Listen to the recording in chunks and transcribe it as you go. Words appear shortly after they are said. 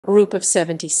Group of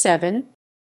 77.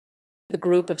 The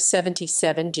Group of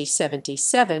 77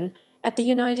 G77 at the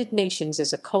United Nations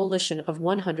is a coalition of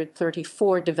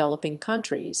 134 developing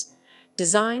countries,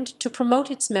 designed to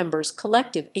promote its members'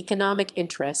 collective economic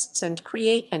interests and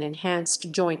create an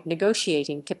enhanced joint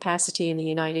negotiating capacity in the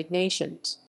United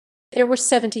Nations. There were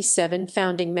 77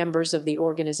 founding members of the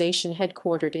organization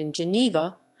headquartered in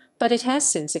Geneva, but it has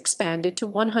since expanded to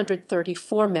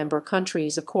 134 member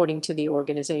countries according to the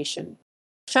organization.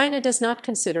 China does not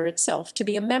consider itself to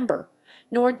be a member,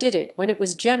 nor did it when it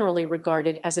was generally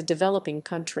regarded as a developing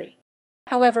country.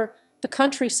 However, the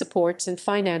country supports and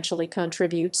financially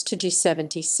contributes to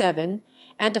G77,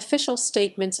 and official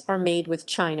statements are made with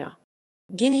China.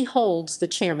 Guinea holds the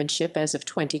chairmanship as of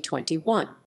 2021.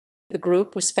 The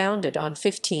group was founded on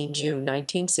 15 June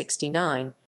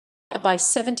 1969 by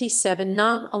 77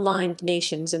 non-aligned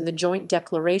nations in the Joint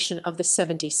Declaration of the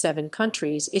 77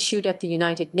 countries issued at the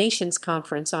United Nations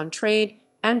Conference on Trade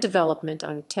and Development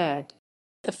UNCTAD.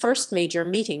 The first major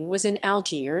meeting was in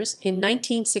Algiers in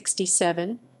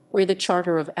 1967, where the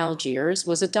Charter of Algiers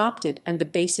was adopted and the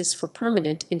basis for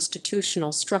permanent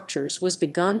institutional structures was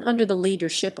begun under the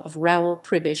leadership of Raul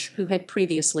Prebisch, who had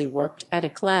previously worked at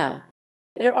ECLA.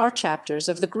 There are chapters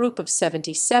of the Group of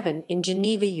 77 in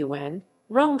Geneva UN,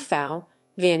 Rome FAO,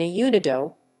 Vienna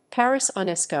UNIDO, Paris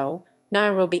UNESCO,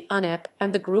 Nairobi UNEP,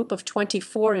 and the Group of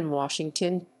 24 in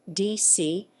Washington,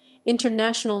 D.C.,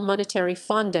 International Monetary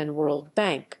Fund and World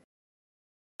Bank.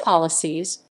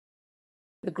 Policies.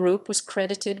 The group was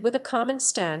credited with a common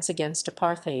stance against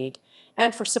apartheid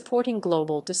and for supporting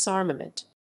global disarmament.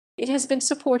 It has been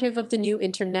supportive of the new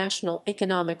international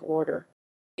economic order.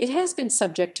 It has been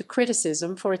subject to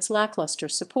criticism for its lackluster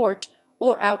support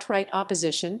or outright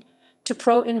opposition to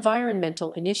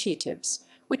pro-environmental initiatives,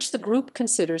 which the group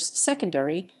considers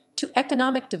secondary to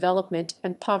economic development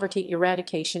and poverty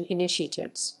eradication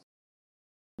initiatives.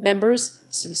 Members.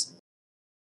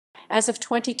 As of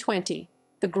 2020,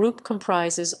 the group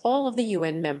comprises all of the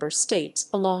UN member states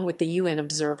along with the UN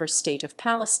Observer State of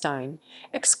Palestine,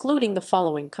 excluding the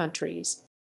following countries: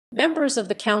 members of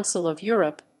the Council of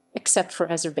Europe, except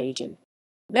for Azerbaijan;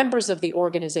 members of the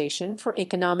Organization for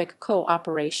Economic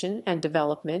Cooperation and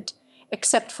Development,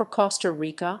 except for Costa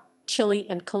Rica, Chile,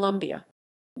 and Colombia;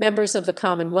 members of the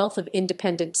Commonwealth of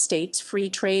Independent States Free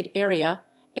Trade Area,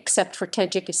 except for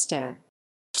Tajikistan;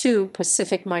 2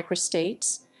 Pacific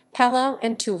microstates, Palau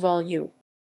and Tuvalu.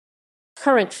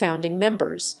 Current founding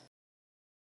members.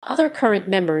 Other current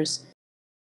members.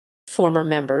 Former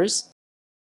members.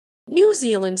 New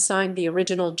Zealand signed the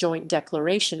original Joint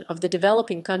Declaration of the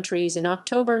Developing Countries in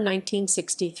October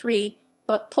 1963,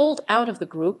 but pulled out of the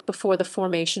group before the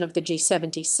formation of the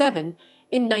G77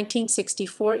 in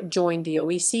 1964. It joined the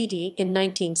OECD in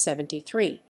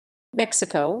 1973.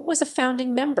 Mexico was a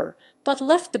founding member, but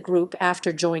left the group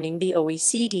after joining the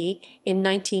OECD in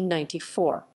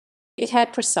 1994. It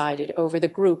had presided over the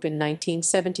group in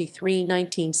 1973,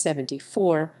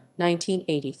 1974,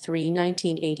 1983,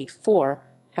 1984.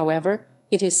 However,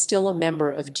 it is still a member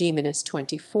of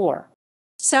G-24.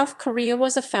 South Korea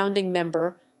was a founding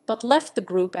member, but left the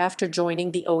group after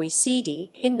joining the OECD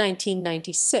in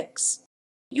 1996.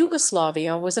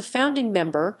 Yugoslavia was a founding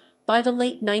member. By the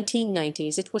late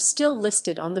 1990s, it was still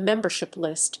listed on the membership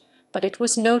list, but it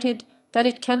was noted that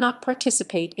it cannot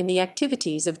participate in the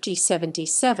activities of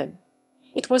G77.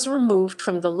 It was removed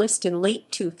from the list in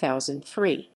late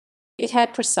 2003. It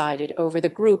had presided over the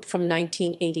group from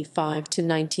 1985 to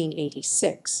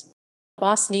 1986.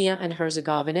 Bosnia and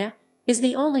Herzegovina is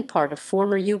the only part of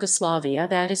former Yugoslavia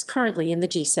that is currently in the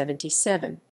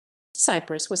G77.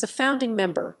 Cyprus was a founding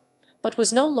member, but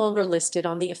was no longer listed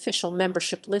on the official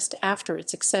membership list after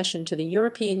its accession to the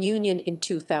European Union in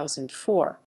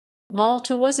 2004.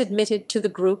 Malta was admitted to the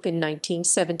group in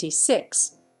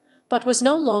 1976, but was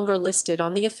no longer listed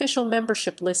on the official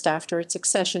membership list after its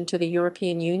accession to the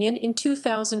European Union in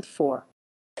 2004.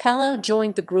 Palau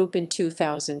joined the group in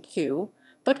 2002,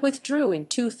 but withdrew in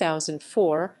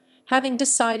 2004, having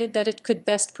decided that it could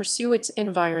best pursue its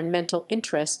environmental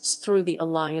interests through the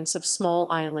Alliance of Small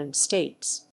Island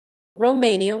States.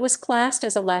 Romania was classed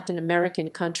as a Latin American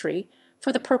country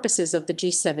for the purposes of the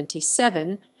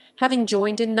G77, having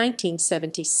joined in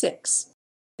 1976.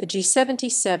 The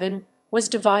G77 was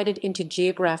divided into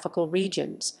geographical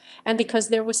regions, and because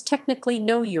there was technically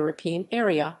no European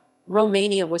area,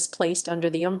 Romania was placed under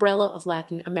the umbrella of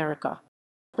Latin America.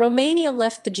 Romania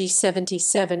left the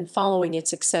G77 following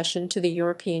its accession to the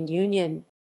European Union.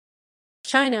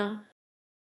 China.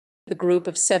 The Group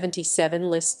of 77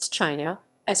 lists China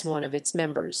as one of its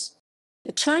members.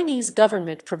 The Chinese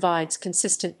government provides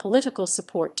consistent political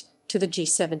support to the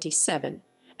G77,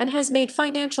 and has made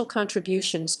financial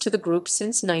contributions to the group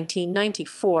since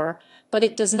 1994, but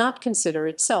it does not consider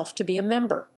itself to be a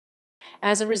member.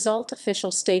 As a result,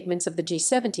 official statements of the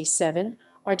G77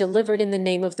 are delivered in the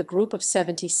name of the Group of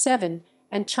 77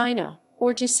 and China,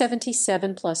 or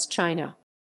G77 plus China.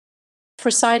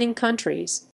 Presiding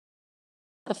countries.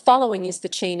 The following is the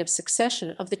chain of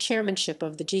succession of the chairmanship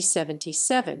of the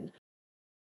G77.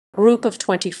 Group of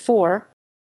 24.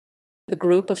 The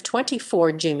Group of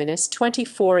 24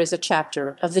 G-24 is a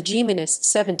chapter of the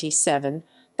G-77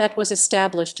 that was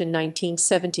established in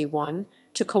 1971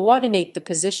 to coordinate the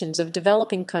positions of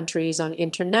developing countries on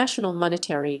international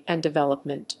monetary and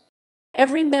development.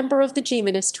 Every member of the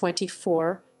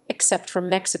G-24, except for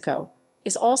Mexico,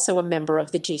 is also a member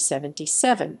of the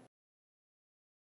G77.